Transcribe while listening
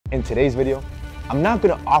In today's video, I'm not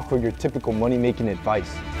going to offer your typical money-making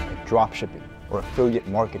advice like dropshipping or affiliate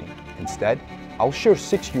marketing. Instead, I'll share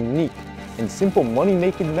 6 unique and simple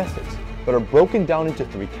money-making methods that are broken down into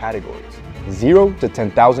 3 categories: 0 to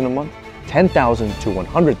 10,000 a month, 10,000 to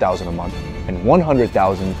 100,000 a month, and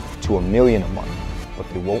 100,000 to $1 million a month. But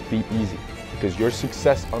they won't be easy because your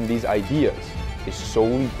success on these ideas is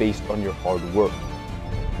solely based on your hard work.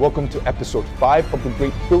 Welcome to episode 5 of the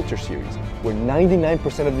Great Filter series, where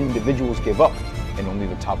 99% of the individuals give up and only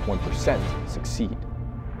the top 1% succeed.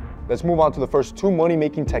 Let's move on to the first 2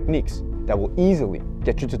 money-making techniques that will easily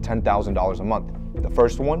get you to $10,000 a month. The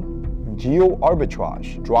first one, geo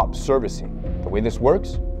arbitrage drop servicing. The way this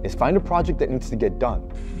works is find a project that needs to get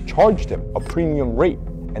done, charge them a premium rate,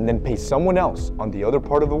 and then pay someone else on the other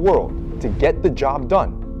part of the world to get the job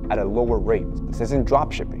done at a lower rate. This isn't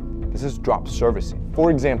drop shipping, this is drop servicing. For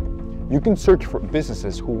example, you can search for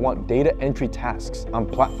businesses who want data entry tasks on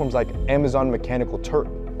platforms like Amazon Mechanical Turk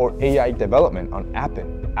or AI development on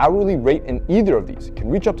Appen. Hourly rate in either of these can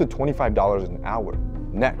reach up to $25 an hour.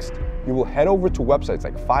 Next, you will head over to websites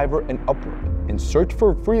like Fiverr and Upwork and search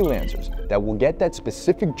for freelancers that will get that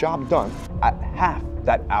specific job done at half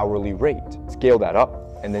that hourly rate. Scale that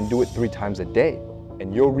up and then do it 3 times a day,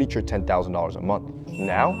 and you'll reach your $10,000 a month.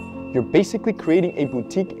 Now, you're basically creating a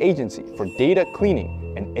boutique agency for data cleaning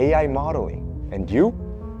and AI modeling, and you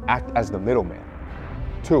act as the middleman.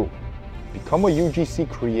 2, become a UGC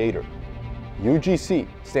creator. UGC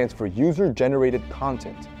stands for User-Generated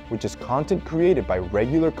Content, which is content created by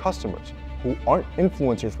regular customers who aren't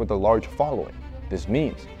influencers with a large following. This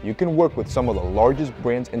means you can work with some of the largest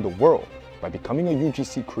brands in the world by becoming a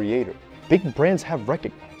UGC creator. Big brands have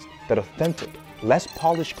recognized that authentic, less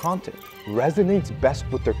polished content resonates best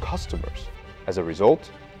with their customers. As a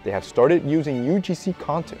result, they have started using UGC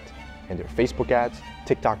content in their Facebook ads,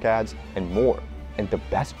 TikTok ads, and more. And the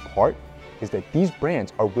best part is that these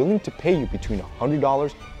brands are willing to pay you between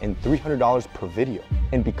 $100 and $300 per video.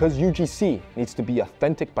 And because UGC needs to be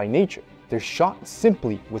authentic by nature, they're shot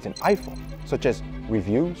simply with an iPhone, such as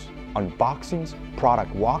reviews, unboxings,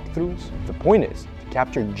 product walkthroughs. The point is to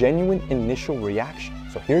capture genuine initial reaction.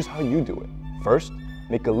 So here's how you do it. First,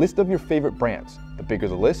 make a list of your favorite brands. The bigger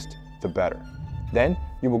the list, the better. Then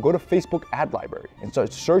you will go to Facebook ad library and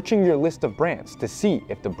start searching your list of brands to see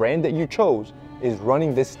if the brand that you chose is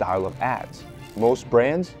running this style of ads. Most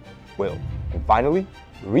brands will. And finally,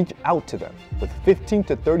 reach out to them with 15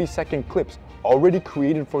 to 30-second clips already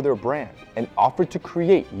created for their brand and offer to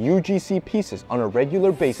create UGC pieces on a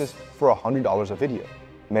regular basis for $100 a video.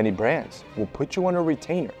 Many brands will put you on a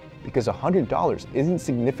retainer because $100 isn't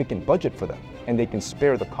significant budget for them and they can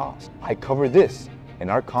spare the cost. I cover this in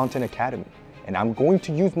our Content Academy, and I'm going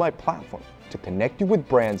to use my platform to connect you with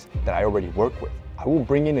brands that I already work with. I will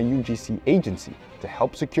bring in a UGC agency to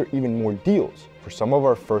help secure even more deals for some of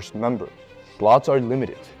our first members. Slots are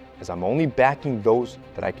limited, as I'm only backing those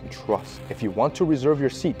that I can trust. If you want to reserve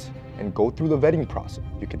your seat and go through the vetting process,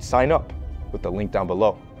 you can sign up with the link down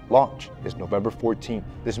below. Launch is November 14th.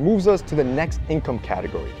 This moves us to the next income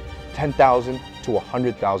category, $10,000 to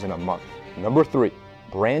 $100,000 a month. Number 3,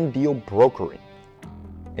 brand deal brokering.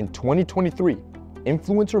 In 2023,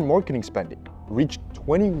 influencer marketing spending reached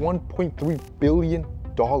 $21.3 billion.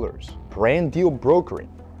 Brand deal brokering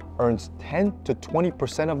earns 10 to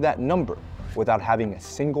 20% of that number without having a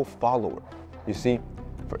single follower. You see,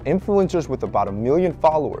 for influencers with about 1 million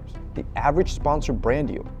followers, the average sponsored brand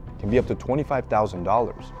deal can be up to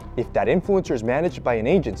 $25,000. If that influencer is managed by an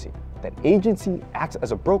agency, that agency acts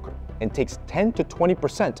as a broker and takes 10 to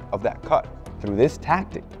 20% of that cut. Through this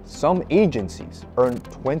tactic, some agencies earn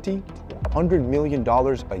 $20 to $100 million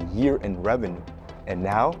a year in revenue. And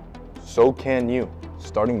now, so can you,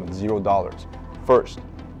 starting with $0. First,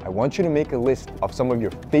 I want you to make a list of some of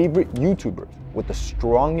your favorite YouTubers with the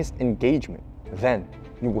strongest engagement. Then,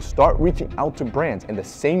 you will start reaching out to brands in the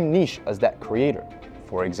same niche as that creator.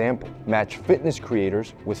 For example, match fitness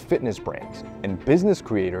creators with fitness brands and business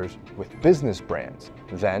creators with business brands.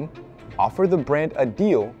 Then, offer the brand a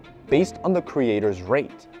deal based on the creator's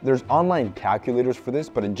rate. There's online calculators for this,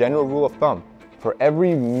 but a general rule of thumb, for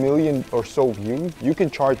every million or so views, you can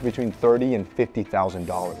charge between $30,000 and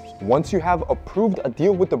 $50,000. Once you have approved a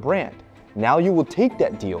deal with the brand, now you will take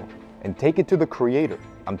that deal and take it to the creator.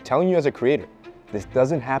 I'm telling you as a creator, this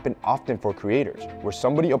doesn't happen often for creators, where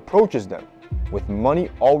somebody approaches them with money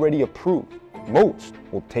already approved. Most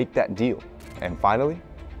will take that deal. And finally,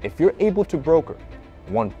 if you're able to broker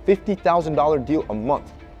one $50,000 deal a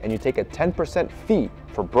month and you take a 10% fee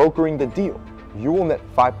for brokering the deal, you will net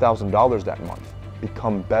 $5,000 that month.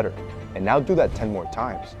 Become better. And now do that 10 more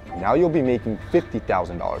times. Now you'll be making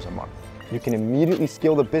 $50,000 a month. You can immediately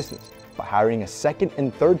scale the business by hiring a second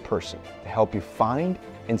and third person to help you find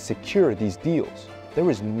and secure these deals. There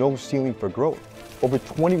is no ceiling for growth. Over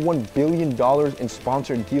 $21 billion in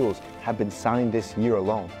sponsored deals have been signed this year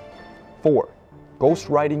alone. 4.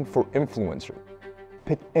 Ghostwriting for influencers.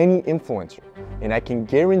 Pick any influencer, and I can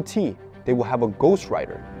guarantee they will have a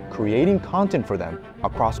ghostwriter creating content for them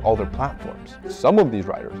across all their platforms. Some of these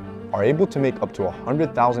writers are able to make up to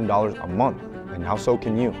 $100,000 a month, and how so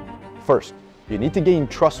can you? First, you need to gain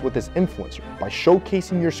trust with this influencer by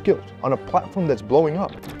showcasing your skills on a platform that's blowing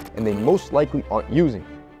up and they most likely aren't using.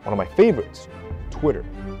 One of my favorites, Twitter.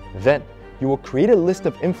 Then, you will create a list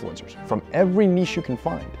of influencers from every niche you can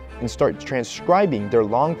find and start transcribing their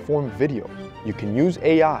long-form videos. You can use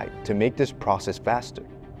AI to make this process faster.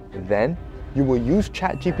 Then, you will use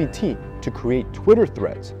ChatGPT to create Twitter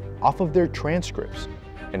threads off of their transcripts.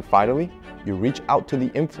 And finally, you reach out to the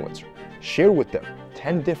influencer. Share with them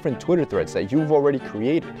 10 different Twitter threads that you've already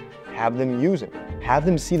created. Have them use it. Have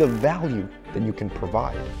them see the value that you can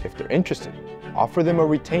provide. If they're interested, offer them a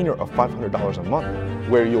retainer of $500 a month,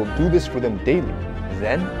 where you'll do this for them daily.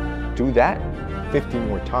 Then, do that 50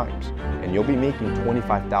 more times, and you'll be making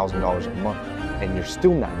 $25,000 a month. And you're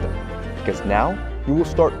still not done, because now you will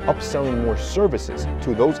start upselling more services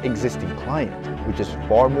to those existing clients, which is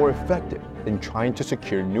far more effective than trying to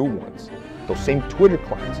secure new ones. Those same Twitter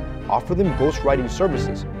clients, offer them ghostwriting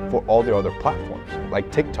services for all their other platforms,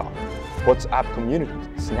 like TikTok, WhatsApp communities,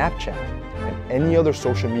 Snapchat, and any other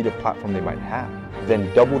social media platform they might have.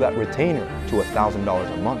 Then double that retainer to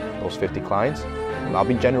 $1,000 a month. Those 50 clients will now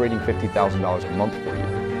be generating $50,000 a month for you.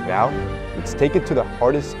 Now, let's take it to the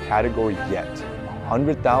hardest category yet,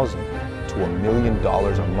 $100,000 to $1 million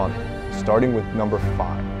a month, starting with number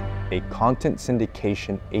 5, a content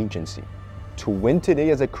syndication agency. To win today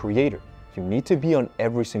as a creator, you need to be on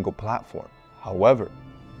every single platform. However,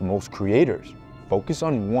 most creators focus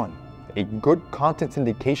on one. A good content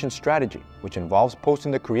syndication strategy, which involves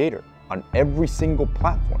posting the creator on every single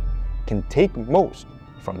platform, can take most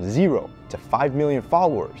from 0 to 5 million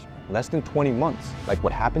followers in less than 20 months, like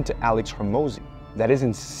what happened to Alex Hormozi. That is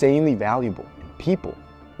insanely valuable, and people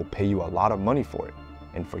will pay you a lot of money for it.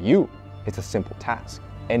 And for you, it's a simple task.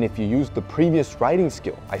 And if you use the previous writing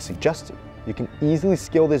skill I suggested, you can easily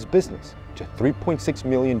scale this business to $3.6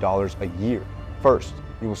 million a year. First,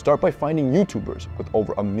 you will start by finding YouTubers with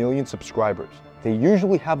over 1 million subscribers. They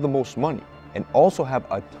usually have the most money and also have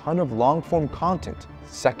a ton of long-form content.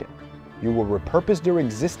 Second, you will repurpose their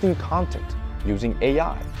existing content using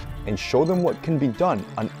AI and show them what can be done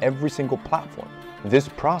on every single platform. This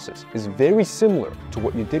process is very similar to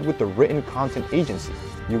what you did with the written content agency.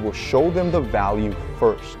 You will show them the value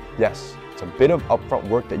first. Yes, it's a bit of upfront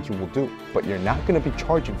work that you will do, but you're not going to be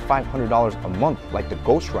charging $500 a month like the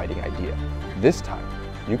ghostwriting idea. This time,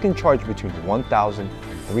 you can charge between $1,000 and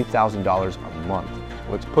 $3,000 a month.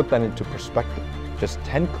 Let's put that into perspective. Just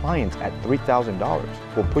 10 clients at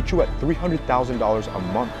 $3,000 will put you at $300,000 a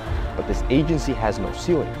month. But this agency has no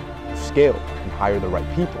ceiling. To scale and hire the right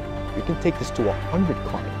people, you can take this to 100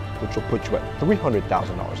 clients, which will put you at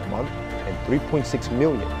 $300,000 a month and $3.6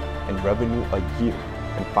 million in revenue a year.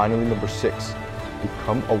 And finally, number 6,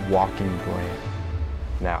 become a walking brand.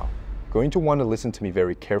 Now, you're going to want to listen to me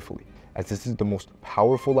very carefully, as this is the most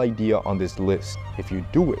powerful idea on this list. If you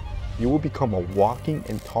do it, you will become a walking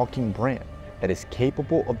and talking brand that is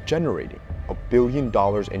capable of generating $1 billion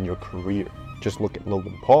in your career. Just look at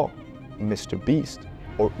Logan Paul, Mr. Beast,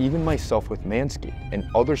 or even myself with Manscaped and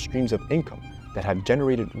other streams of income that have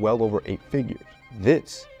generated well over 8 figures.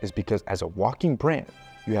 This is because as a walking brand,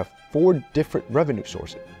 you have 4 different revenue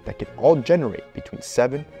sources that can all generate between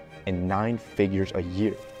 7 and 9 figures a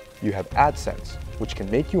year. You have AdSense, which can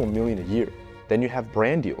make you $1 million a year. Then you have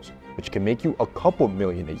brand deals, which can make you a couple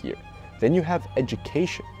million a year. Then you have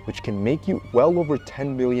education, which can make you well over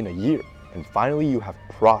 $10 million a year. And finally, you have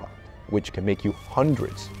product, which can make you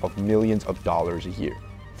hundreds of millions of dollars a year.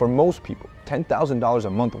 For most people, $10,000 a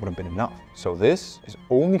month would have been enough. So this is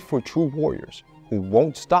only for true warriors who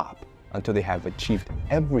won't stop until they have achieved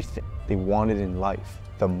everything they wanted in life.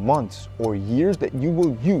 The months or years that you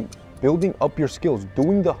will use building up your skills,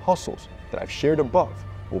 doing the hustles that I've shared above,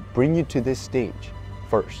 will bring you to this stage.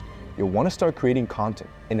 First, you'll want to start creating content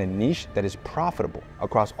in a niche that is profitable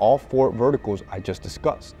across all 4 verticals I just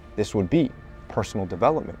discussed. This would be personal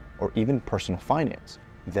development or even personal finance.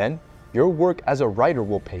 Then, your work as a writer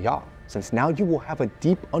will pay off, since now you will have a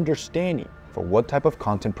deep understanding for what type of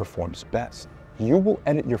content performs best. You will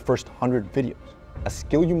edit your first 100 videos, a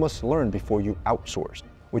skill you must learn before you outsource,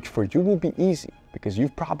 which for you will be easy because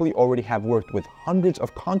you've probably already have worked with hundreds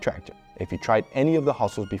of contractors if you tried any of the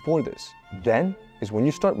hustles before this. Then, is when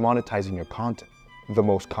you start monetizing your content. The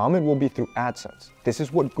most common will be through AdSense. This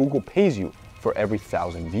is what Google pays you for every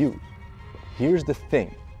 1,000 views. Here's the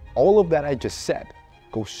thing, all of that I just said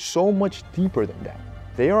goes so much deeper than that.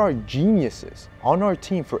 There are geniuses on our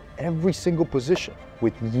team for every single position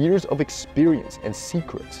with years of experience and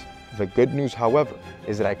secrets. The good news, however,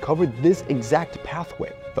 is that I covered this exact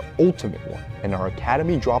pathway, the ultimate one, in our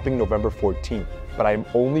academy dropping November 14th. But I am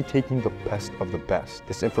only taking the best of the best.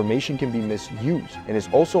 This information can be misused and is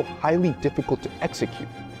also highly difficult to execute.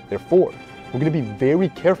 Therefore, we're going to be very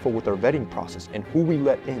careful with our vetting process and who we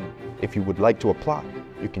let in. If you would like to apply,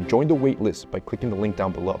 you can join the wait list by clicking the link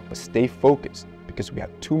down below. But stay focused because we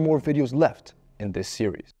have 2 more videos left in this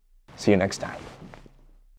series. See you next time.